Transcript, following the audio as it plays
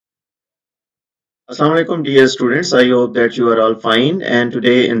Assalamu alaikum dear students. I hope that you are all fine, and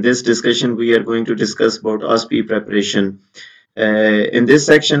today in this discussion we are going to discuss about OSPE preparation. In this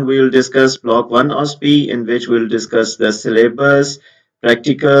section we will discuss block 1 OSPE, in which we will discuss the syllabus,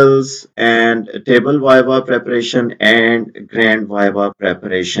 practicals and table Viva preparation and grand Viva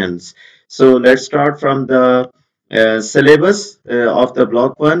preparations. So let's start from the syllabus of the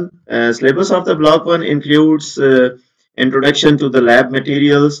block 1. Syllabus of the block 1 includes introduction to the lab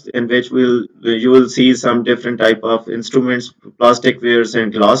materials, in which you will see some different type of instruments, plastic wares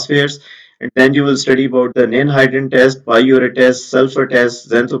and glasswares, and then you will study about the Ninhydrin test, pyurea test, sulfur test,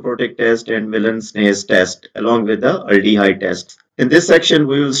 xanthoprotic test and Millen-Snaith test, along with the aldehyde tests. In this section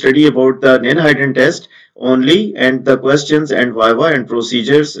we will study about the Ninhydrin test only, and the questions and viva and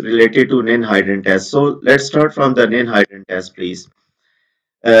procedures related to Ninhydrin test. So let's start from the Ninhydrin test, please.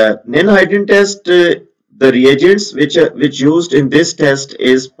 Ninhydrin test, the reagents which used in this test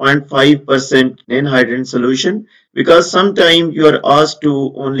is 0.5% Ninhydrin solution, because sometimes you are asked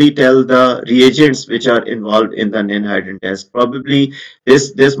to only tell the reagents which are involved in the Ninhydrin test. Probably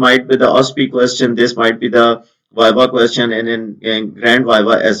this might be the OSPE question, this might be the Viva question, and in Grand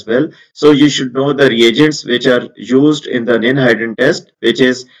Viva as well. So you should know the reagents which are used in the Ninhydrin test, which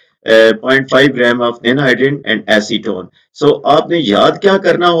is 0.5 gram of Ninhydrin and acetone. So आपने याद क्या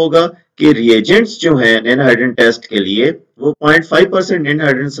करना होगा कि reagents जो हैं ninhydrin test के लिए वो 0.5%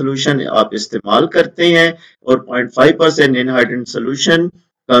 निनहाइड्रिन सोल्यूशन आप इस्तेमाल करते हैं, और 0.5% निनहाइड्रिन सोल्यूशन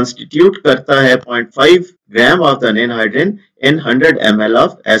constitute करता है 0.5 gram of the ninhydrin in 100 ml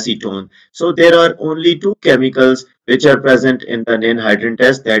of acetone. So there are only two chemicals which are present in the ninhydrin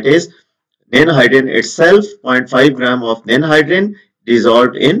test, that is ninhydrin itself, 0.5 gram of ninhydrin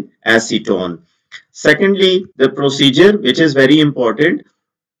dissolved in acetone. Secondly, the procedure, which is very important.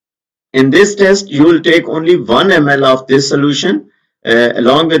 In this test, you will take only 1 ml of this solution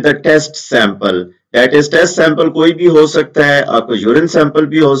along with the test sample. That is, test sample कोई भी हो सकता है, आपको urine sample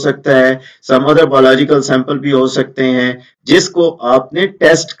भी हो सकता है, some other biological sample भी हो सकते हैं, जिसको आपने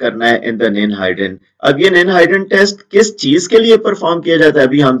टेस्ट करना है इन द निनहाइड्रिन. अब ये निनहाइड्रिन टेस्ट किस चीज के लिए परफॉर्म किया जाता है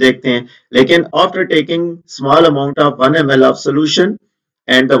अभी हम देखते हैं, लेकिन after taking small amount of 1 ml of solution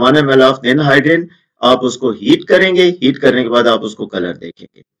and the 1 ml of ninhydrin, आप उसको हीट करेंगे, हीट करने के बाद आप उसको कलर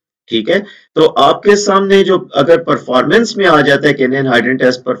देखेंगे. ठीक है, तो आपके सामने जो अगर परफॉर्मेंस में आ जाता है कि निनहाइड्रिन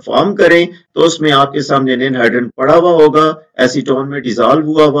टेस्ट परफॉर्म करें, तो उसमें आपके सामने निनहाइड्रिन पड़ा हुआ होगा, एसीटोन में डिसॉल्व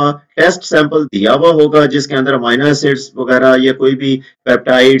हुआ हुआ, टेस्ट सैंपल दिया हुआ होगा जिसके अंदर अमीनो एसिड्स वगैरह या कोई भी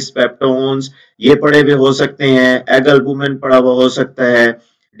पेप्टाइड्स, पेप्टोन्स ये पड़े हुए हो सकते हैं, एग एल्बुमिन पड़ा हुआ हो सकता है.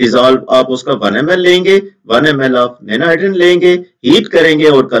 डिसॉल्व आप उसका 1 ml लेंगे, 1 ml ऑफ निनहाइड्रिन लेंगे, हीट करेंगे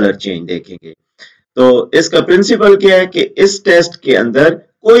और कलर चेंज देखेंगे. तो इसका प्रिंसिपल क्या है कि इस टेस्ट के अंदर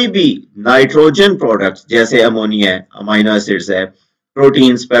कोई भी नाइट्रोजन प्रोडक्ट्स जैसे अमोनिया है, अमीनो एसिड्स है,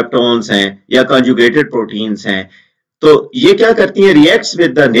 प्रोटीन्स, पेप्टोन्स हैं या कंजुगेटेड प्रोटीन्स हैं, तो ये क्या करती हैं, reacts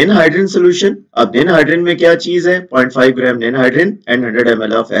with the ninhydrin solution. अब निनहाइड्रिन में क्या चीज है, 0.5 ग्राम ninhydrin and 100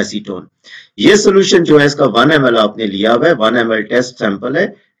 ml of acetone. ये सॉल्यूशन जो है इसका 1 ml आपने लिया हुआ है, 1 ml टेस्ट सैंपल है.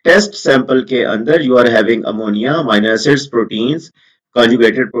 टेस्ट सैंपल के अंदर you are having ammonia, amino acids, proteins,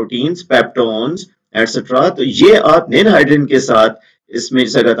 conjugated proteins, peptones etcetera. तो ये आप निनहाइड्रिन के साथ इसमें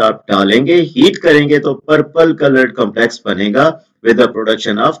अगर आप डालेंगे, हीट करेंगे, तो पर्पल कलर्ड कॉम्प्लेक्स बनेगा with the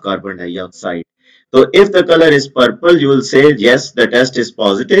production of carbon dioxide. So if the color is purple, you will say yes, the test is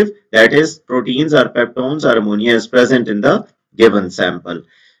positive, that is proteins or peptones or ammonia is present in the given sample.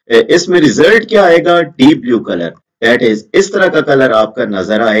 इसमें result क्या आएगा, deep blue colour, that is इस तरह का colour आपका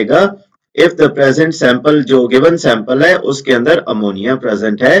नजर आएगा. If the present sample, जो given sample है उसके अंदर अमोनिया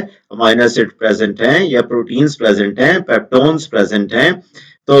प्रेजेंट है, अमीनो एसिड प्रेजेंट हैं या प्रोटीन्स प्रेजेंट हैं, पेप्टोन्स प्रेजेंट हैं,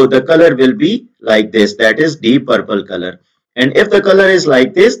 तो the color will be like this, that is deep purple color. And if the color is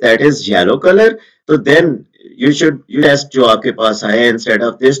like this, that is yellow color, तो then you test जो आपके पास है instead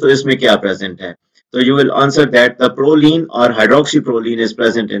of this, तो इसमें क्या present है, तो you will answer that the proline or hydroxyproline is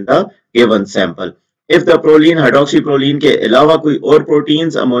present in the given sample. If the proline, hydroxyproline के अलावा कोई और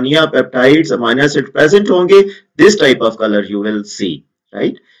proteins, ammonia, peptides, amino acid present होंगे, this type of color you will see,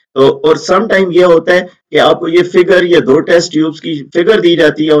 right? तो और some time ये होता है कि आपको ये फिगर, ये दो टेस्ट ट्यूब्स की फिगर दी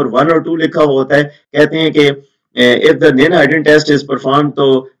जाती है और 1 और 2 लिखा हुआ होता है, कहते हैं कि if the ninhydrin test is performed, so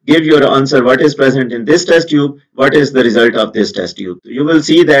give your answer what is present in this test tube, what is the result of this test tube. You will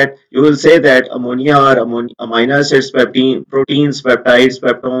see that, you will say that ammonia or amino acids, proteins, peptides,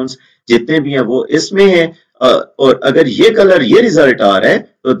 peptones जितने भी हैं वो इसमें है, और अगर ये colour, ये रिजल्ट आ रहा है,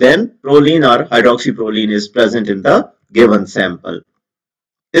 तो then proline or hydroxyproline is present in the given sample.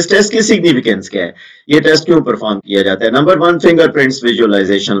 इस टेस्ट की सिग्निफिकेंस क्या है, ये टेस्ट क्यों परफॉर्म किया जाता है? Number one, fingerprints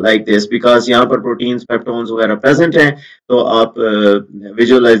visualisation like this, because यहाँ पर प्रोटीन्स पेप्टोन्स वगैरह प्रेजेंट हैं, तो आप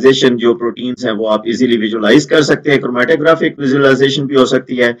विजुअलाइजेशन जो प्रोटीन्स हैं वो आप इजीली विजुअलाइज कर सकते हैं। क्रोमेटोग्राफिक विजुअलाइजेशन भी हो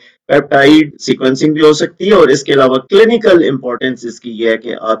सकती है, पेप्टाइड सीक्वेंसिंग भी हो सकती है, और इसके अलावा क्लिनिकल इंपॉर्टेंस इसकी ये है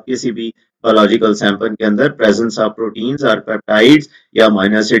कि आप किसी भी बायोलॉजिकल सैंपल के अंदर प्रेजेंस ऑफ प्रोटीन्स और पेप्टाइड्स या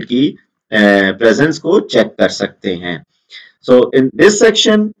अमीनो एसिड की प्रेजेंस को चेक कर सकते हैं। So in this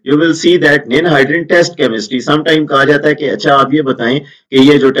section, you will see that Ninhydrin test chemistry. Sometime कहा जाता है कि अच्छा आप ये बताएं कि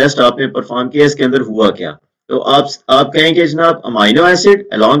ये जो टेस्ट आपने परफॉर्म किया इसके अंदर हुआ क्या? तो आप कहेंगे जनाब amino acid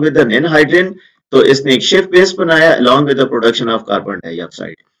along with the Ninhydrin, तो इसने एक शिफ्ट बेस बनाया along with the production of carbon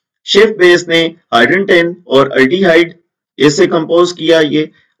dioxide. Shift base ने हाइड्रोजन 10 और अल्डिहाइड इससे कंपोज किया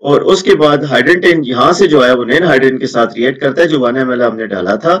ये, और उसके बाद हाइड्रोजन 10 यहाँ से जो है वो नैन हाइड्रोजन के साथ रिएक्ट करता है जो 1 ml हमने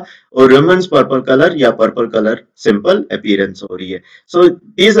डाला था, और रेमन्स पर्पल कलर या पर्पल कलर सिंपल अपीयरेंस हो रही है। So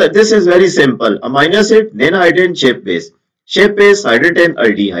this is very simple, amino acid Nain hydrogen shift base hydrogen 10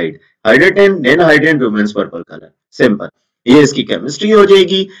 aldehyde, hydrogen 10 Nain hydrogen रेमन्स purple colour, simple, ये इसकी केमिस्ट्री हो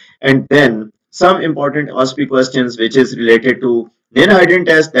जाएगी। And then some important OSPE questions which is related to Ninhydrin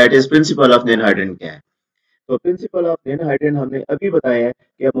test, that is principle of Ninhydrin क्या है? तो principle of ninhydrin हमने अभी बताया है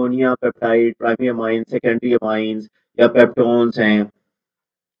कि ammonia, peptide, primary amine, secondary amines या पेप्टोन्स हैं,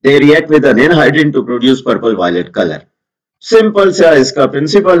 they react with the ninhydrin to produce purple violet colour. Simple सा इसका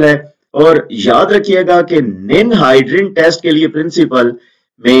प्रिंसिपल है। और याद रखिएगा कि निनहाइड्रिन टेस्ट के लिए प्रिंसिपल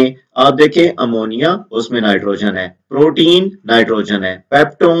में आप देखें अमोनिया, उसमें नाइट्रोजन है, प्रोटीन नाइट्रोजन है,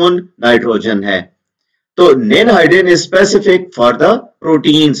 पेप्टोन नाइट्रोजन है, तो ninhydrin is specific for the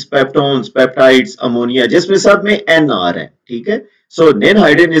proteins, peptones, peptides, ammonia, जिसमें सब में एन आर है, ठीक है। सो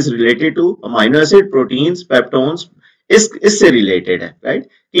ninhydrin is related to amino acid, proteins, peptones, इससे रिलेटेड है, right.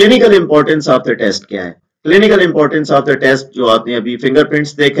 Clinical importance of the test क्या है? Clinical importance of the test जो आपने अभी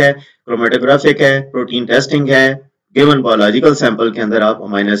फिंगरप्रिंट्स देखा है, क्रोमेटोग्राफिक है, प्रोटीन टेस्टिंग है, गिवन बायोलॉजिकल सैंपल के अंदर आप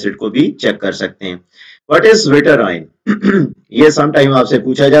अमीनो एसिड को भी चेक कर सकते हैं। What is Viterine? ये sometime आपसे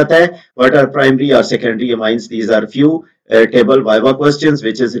पूछा जाता है. What are primary or secondary amines? These are few table Viva questions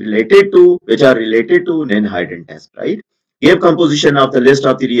which are related to Ninhydrin test, right? Give composition of the list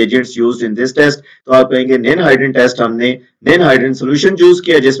of the reagents used in this test. तो आप कहेंगे Ninhydrin test हमने Ninhydrin solution use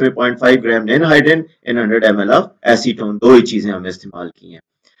किया जिसमें 0.5 ग्राम Ninhydrin in 100 ml of acetone, दो ही चीजें हमने इस्तेमाल की हैं।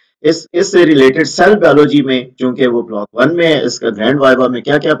 इससे रिलेटेड सेल बायोलॉजी में, चूंकि वो ब्लॉक 1 में है, इसका ग्रैंड वाइवा में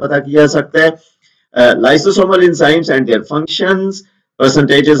क्या क्या पता किया जा सकता है? Lysosomal enzymes and their functions,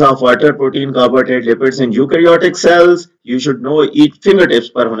 percentages of water, protein, carbohydrate, lipids in eukaryotic cells. You should know each fingertips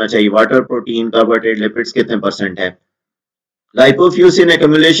पर होना चाहिए water, protein, carbohydrate, lipids कितने परसेंट है। Lipofuscin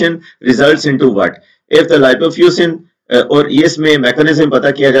accumulation results into what? If the lipofuscin और इसमें mechanism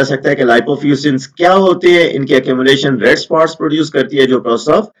पता किया जा सकता है कि लाइपोफ्यूसिन्स क्या होते हैं, इनकी accumulation रेड स्पॉट्स प्रोड्यूस करती है जो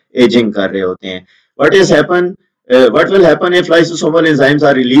प्रोसेस ऑफ एजिंग कर रहे होते हैं। What will happen if lysosomal enzymes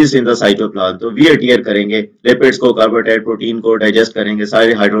are released in the cytoplasm? तो वी adhere करेंगे, लिपिड्स को, कार्बोहाइड्रेट, प्रोटीन को डाइजेस्ट करेंगे,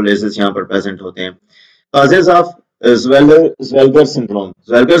 सारे हाइड्रोलाइसिस यहाँ पर प्रेजेंट होते हैं। Causes of Zwelger syndrome.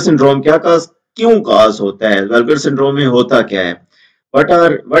 Zwelger syndrome क्या क्यों काज होता है? Zwelger syndrome में होता क्या है?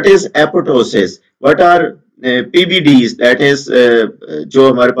 What is apoptosis? What are PBDs? That is जो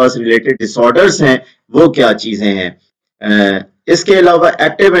हमारे पास रिलेटेड डिसऑर्डर्स हैं वो क्या चीजें हैं? इसके अलावा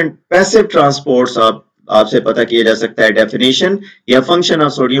एक्टिव एंड पैसिव ट्रांसपोर्ट्स आपसे पता किया जा सकता है। डेफिनेशन या function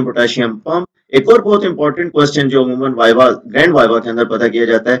of sodium potassium pump. एक और बहुत इंपॉर्टेंट क्वेश्चन जो अमूमन वाइवा, ग्रैंड वाइवा के अंदर पता किया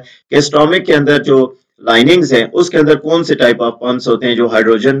जाता है कि स्टोमक के अंदर जो लाइनिंग्स हैं उसके अंदर कौन से टाइप ऑफ पंप्स होते हैं जो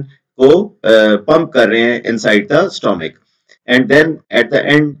हाइड्रोजन को पंप कर रहे हैं inside the stomach. And then at the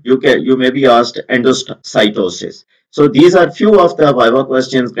end you may be asked endocytosis. So these are few of the Viva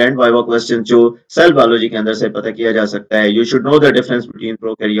questions, grand Viva questions जो सेल बायोलॉजी के अंदर से पता किया जा सकता है। You should know the difference between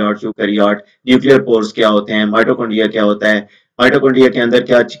prokaryote, eukaryote, nuclear pores क्या होते हैं, माइटोकॉन्ड्रिया क्या होता है, माइटोकॉन्ड्रिया के अंदर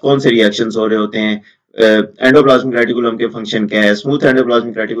क्या कौन से रिएक्शंस हो रहे होते हैं, एंडोप्लाज्मिक रेटिकुलम के फंक्शन क्या है, स्मूथ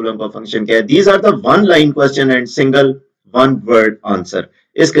एंडोप्लाज्मिक रेटिकुलम का फंक्शन क्या है। These are the one line question and single one word answer.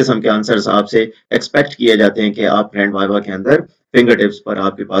 इस किस्म के आंसर्स आपसे एक्सपेक्ट किए जाते हैं कि आप ग्रैंड वाइवा के अंदर फिंगर टिप्स पर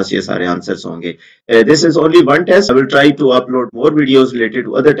आपके पास ये सारे आंसर्स होंगे। This is only one test. I will try to upload more videos related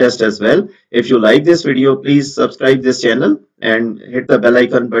to other tests as well. If you like this video, please subscribe this channel and hit the bell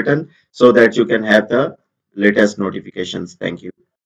icon button so that you can have the latest notifications. Thank you.